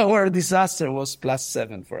our disaster was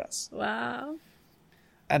 +7 for us. Wow.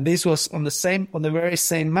 And this was on the very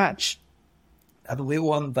same match that we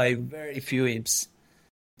won by very few imps.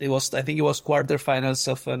 I think it was quarterfinals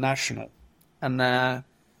of a national. And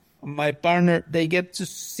my partner, they get to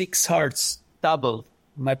 6 hearts double.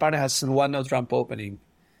 My partner has 1 no trump opening.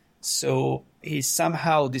 So he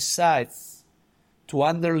somehow decides to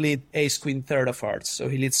underlead ace queen 3rd of hearts. So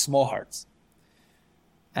he leads small hearts.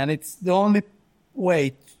 And it's the only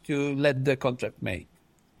way to let the contract make.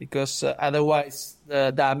 Because otherwise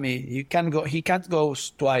the dummy, he can't go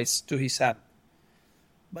twice to his hand.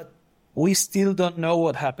 But we still don't know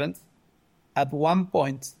what happened. At one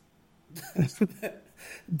point,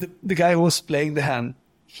 the guy who was playing the hand,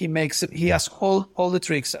 he has all the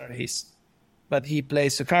tricks are his. But he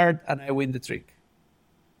plays a card and I win the trick.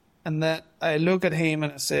 And then I look at him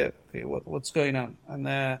and I say, okay, what's going on?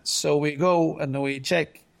 And so we go and we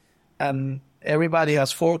check, and everybody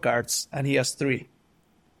has 4 cards and he has 3.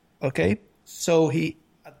 Okay? So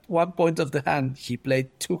at one point of the hand, he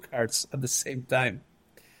played 2 cards at the same time.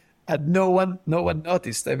 And no one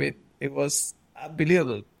noticed. I mean, it was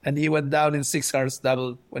unbelievable. And he went down in 6 cards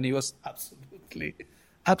double when he was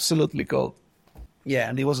absolutely cold. Yeah,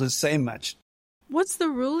 and it was the same match. What's the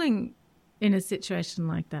ruling in a situation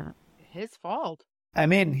like that? His fault. I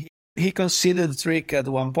mean, he considered the trick at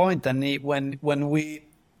one point, and when we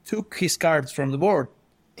took his cards from the board,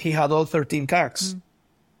 he had all 13 cards. Mm.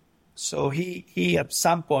 So he at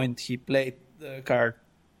some point, he played the card.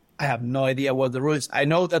 I have no idea what the rules. I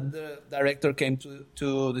know that the director came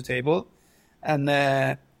to the table, and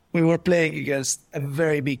we were playing against a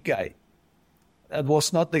very big guy. That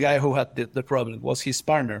was not the guy who had the problem. It was his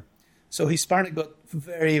partner. So his partner got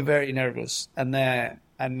very, very nervous, and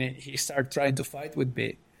he started trying to fight with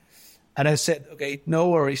me. And I said, okay, no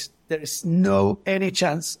worries. There is any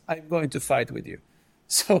chance I'm going to fight with you.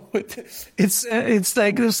 So it's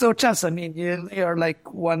like there's no chance. I mean, you're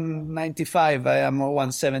like 195. I am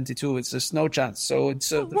 172. It's just no chance. So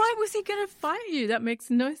why was he going to fight you? That makes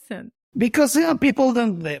no sense. Because people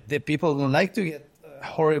don't like to get a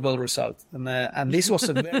horrible result, and this was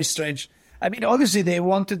a very strange. I mean, obviously they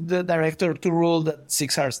wanted the director to rule that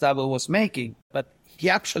 6 hearts double was making, but he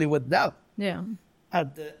actually went down. Yeah.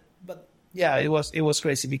 But yeah, it was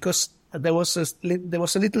crazy because there was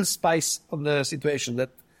a little spice on the situation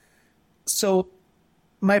so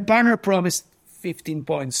my partner promised 15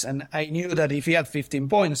 points, and I knew that if he had 15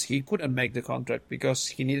 points, he couldn't make the contract because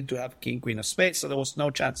he needed to have king, queen of spades, so there was no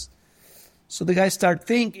chance. So the guy started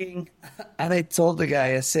thinking, and I told the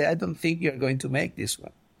guy, I said, I don't think you're going to make this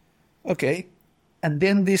one. Okay. And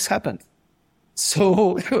then this happened.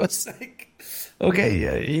 So it was like, okay,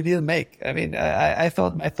 yeah, he didn't make. I mean, I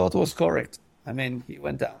thought my thought was correct. I mean, he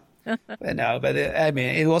went down.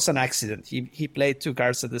 It was an accident. He played 2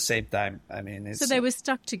 cards at the same time. I mean, so they were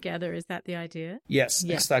stuck together. Is that the idea? Yes,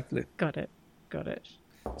 yeah. Exactly. Got it.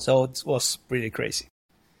 So it was pretty crazy.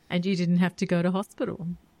 And you didn't have to go to hospital.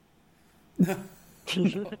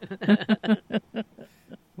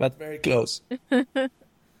 But very close.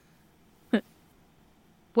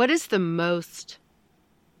 What is the most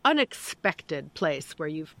unexpected place where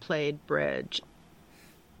you've played bridge?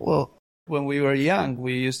 Well, when we were young,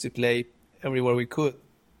 we used to play everywhere we could.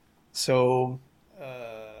 So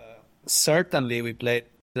certainly we played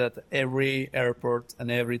at every airport and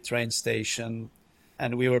every train station,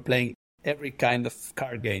 and we were playing every kind of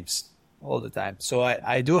card games all the time. So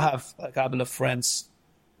I do have a couple of friends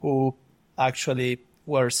who actually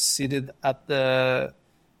were seated at the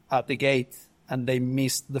gate, and they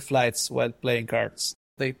missed the flights while playing cards.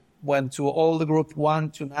 They went to all the group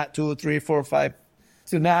 1 to 2, 3, 4, 5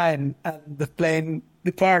 to 9, and the plane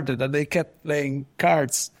departed and they kept playing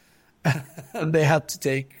cards. And they had to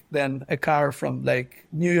take then a car from like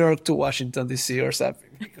New York to Washington, D.C. or something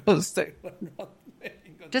because they were not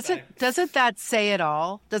playing on time. Doesn't that say it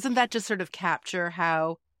all? Doesn't that just sort of capture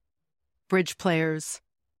how bridge players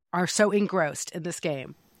are so engrossed in this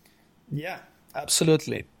game? Yeah,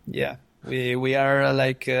 absolutely. Yeah, we are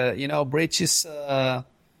like bridge is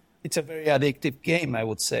it's a very addictive game, I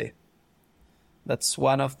would say. That's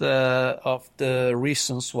one of the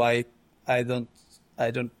reasons why I don't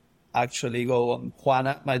actually go on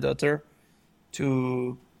Juana, my daughter,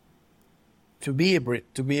 to be a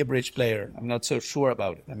bridge player. I'm not so sure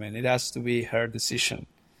about it. I mean, it has to be her decision.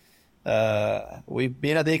 We've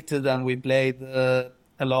been addicted and we played a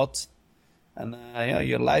lot, and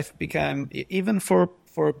your life became, even for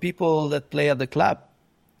people that play at the club,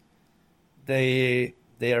 they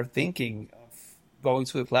are thinking of going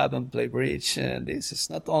to the club and play bridge. And this is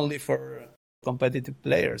not only for competitive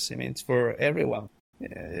players. I mean, it's for everyone.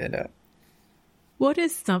 What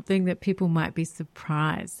is something that people might be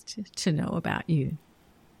surprised to know about you?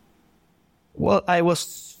 Well, I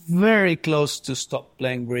was very close to stop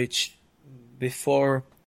playing bridge before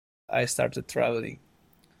I started traveling.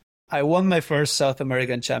 I won my first South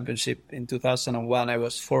American Championship in 2001. I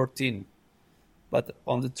was 14. But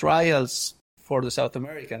on the trials for the South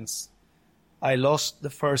Americans, I lost the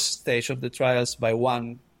first stage of the trials by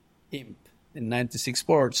 1 imp in 96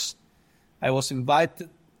 boards. I was invited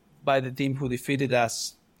by the team who defeated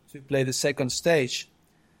us to play the second stage,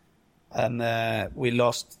 and we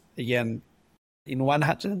lost again. In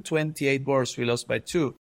 128 boards, we lost by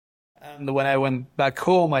 2. And when I went back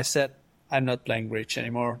home, I said, I'm not playing bridge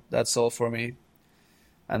anymore. That's all for me.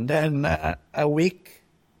 And then a week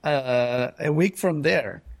from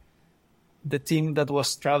there, the team that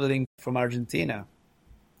was traveling from Argentina,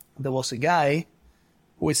 there was a guy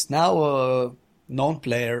who is now a known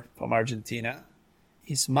player from Argentina.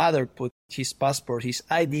 His mother put his passport, his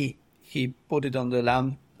ID, he put it on the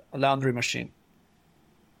laundry machine.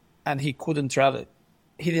 And he couldn't travel.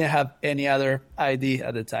 He didn't have any other ID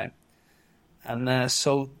at the time. And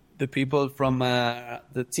so the people from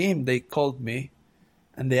the team, they called me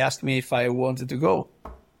and they asked me if I wanted to go.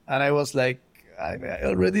 And I was like, I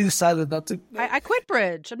already decided not to. I quit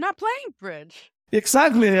bridge. I'm not playing bridge.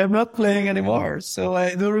 Exactly. I'm not playing anymore. So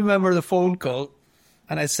I do remember the phone call.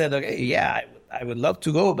 And I said, okay, yeah, I would love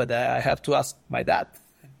to go, but I have to ask my dad.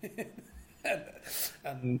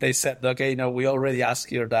 And they said, okay, we already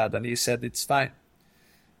asked your dad. And he said, it's fine.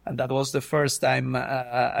 And that was the first time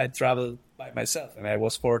I traveled by myself. And I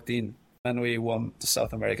was 14 and we won the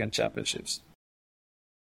South American Championships.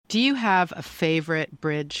 Do you have a favorite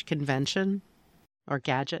bridge convention or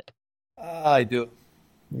gadget? I do.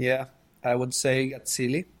 Yeah, I would say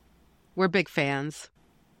Gatsili. We're big fans.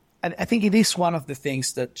 And I think it is one of the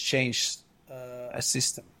things that changed a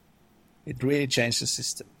system. It really changed the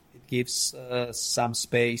system. It gives some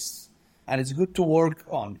space, and it's good to work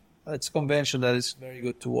on. It's a convention that is very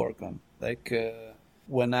good to work on. Like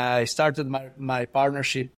when I started my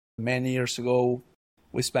partnership many years ago,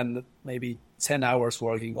 we spent maybe 10 hours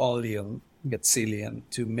working only on Gatsili and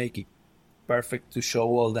to make it perfect to show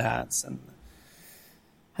all the hands and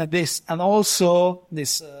this, and also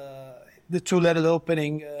this the two-letter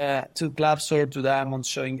opening to clubs or to diamonds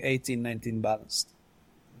showing 18, 19 balanced.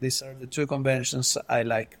 These are the two conventions I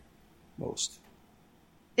like most.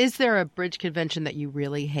 Is there a bridge convention that you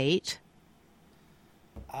really hate?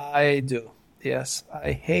 I do, yes.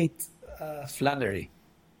 I hate Flannery.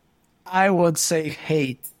 I would say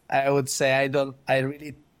hate. I would say I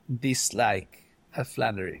really dislike a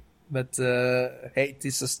Flannery. But hate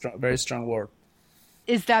is a very strong word.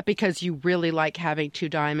 Is that because you really like having 2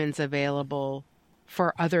 diamonds available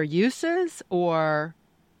for other uses, or?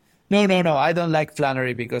 No. I don't like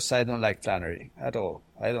Flannery because I don't like Flannery at all.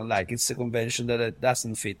 I don't like it. It's a convention that it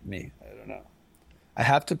doesn't fit me. I don't know. I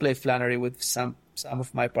have to play Flannery with some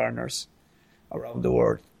of my partners around the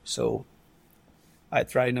world. So I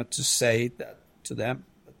try not to say that to them.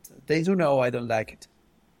 But they do know I don't like it.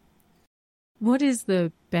 What is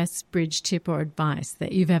the best bridge tip or advice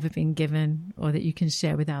that you've ever been given or that you can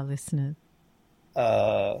share with our listeners?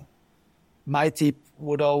 My tip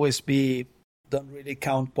would always be, don't really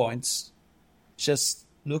count points. Just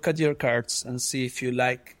look at your cards and see if you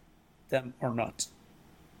like them or not.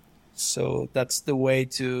 So that's the way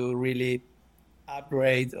to really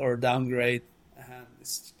upgrade or downgrade a hand.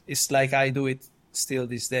 It's like I do it still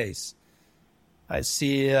these days. I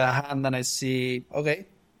see a hand and I see, okay,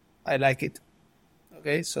 I like it.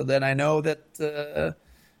 Okay, so then I know that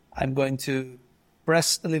I'm going to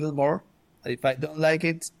press a little more. If I don't like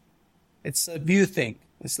it, it's a view thing.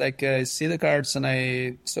 It's like I see the cards,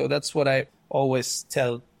 and so that's what I always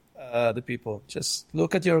tell the people. Just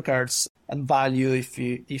look at your cards and value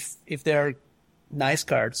if they're nice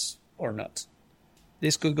cards or not.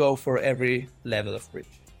 This could go for every level of bridge.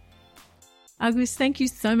 Agus, thank you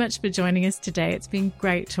so much for joining us today. It's been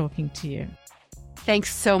great talking to you.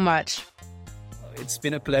 Thanks so much. It's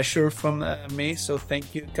been a pleasure from me. So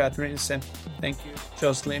thank you, Catherine, and thank you,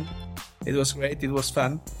 Jocelyn. It was great. It was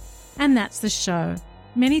fun. And that's the show.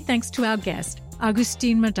 Many thanks to our guest,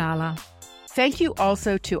 Agustin Madala. Thank you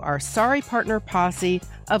also to our Sorry Partner posse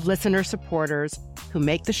of listener supporters who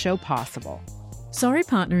make the show possible. Sorry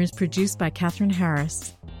Partner is produced by Catherine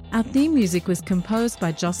Harris. Our theme music was composed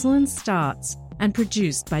by Jocelyn Starts and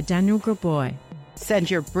produced by Daniel Graboy.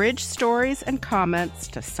 Send your bridge stories and comments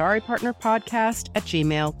to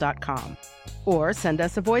sorrypartnerpodcast@gmail.com or send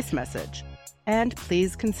us a voice message. And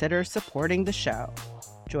please consider supporting the show.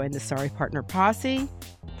 Join the Sorry Partner posse,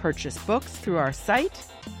 purchase books through our site,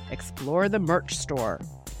 explore the merch store.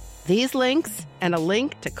 These links and a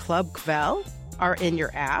link to Club Kvel are in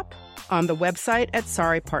your app, on the website at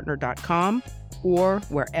sorrypartner.com, or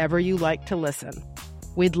wherever you like to listen.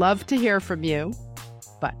 We'd love to hear from you,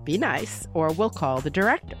 but be nice or we'll call the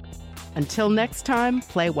director. Until next time,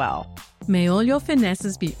 play well. May all your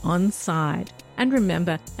finesses be on side. And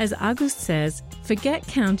remember, as Agus says, forget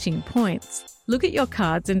counting points. Look at your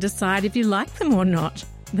cards and decide if you like them or not.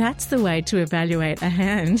 That's the way to evaluate a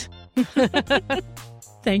hand.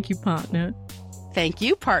 Thank you, partner. Thank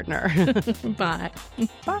you, partner. Bye.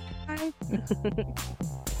 Bye.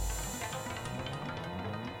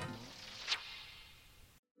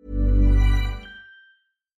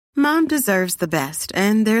 Mom deserves the best,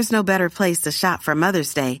 and there's no better place to shop for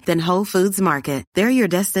Mother's Day than Whole Foods Market. They're your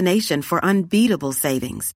destination for unbeatable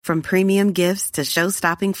savings, from premium gifts to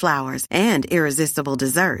show-stopping flowers and irresistible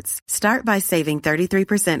desserts. Start by saving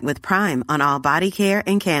 33% with Prime on all body care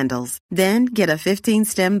and candles. Then get a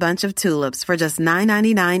 15-stem bunch of tulips for just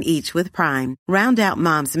 $9.99 each with Prime. Round out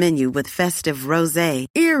Mom's menu with festive rosé,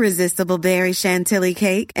 irresistible berry chantilly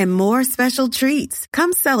cake, and more special treats.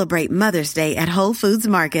 Come celebrate Mother's Day at Whole Foods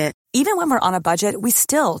Market. Even when we're on a budget, we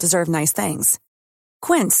still deserve nice things.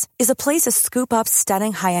 Quince is a place to scoop up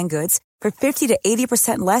stunning high-end goods for 50 to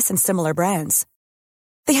 80% less than similar brands.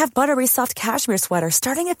 They have buttery soft cashmere sweaters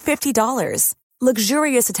starting at $50,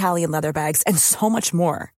 luxurious Italian leather bags, and so much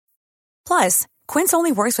more. Plus, Quince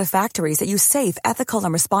only works with factories that use safe, ethical,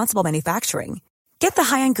 and responsible manufacturing. Get the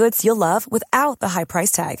high-end goods you'll love without the high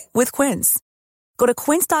price tag with Quince. Go to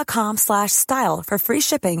quince.com/style for free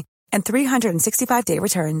shipping and 365-day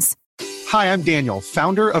returns. Hi, I'm Daniel,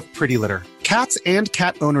 founder of Pretty Litter. Cats and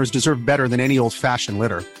cat owners deserve better than any old-fashioned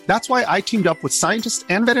litter. That's why I teamed up with scientists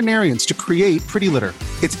and veterinarians to create Pretty Litter.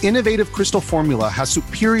 Its innovative crystal formula has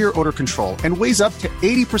superior odor control and weighs up to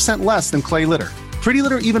 80% less than clay litter. Pretty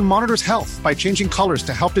Litter even monitors health by changing colors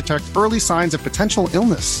to help detect early signs of potential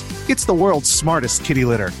illness. It's the world's smartest kitty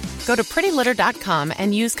litter. Go to prettylitter.com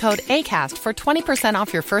and use code ACAST for 20%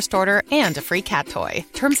 off your first order and a free cat toy.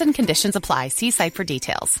 Terms and conditions apply. See site for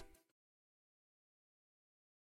details.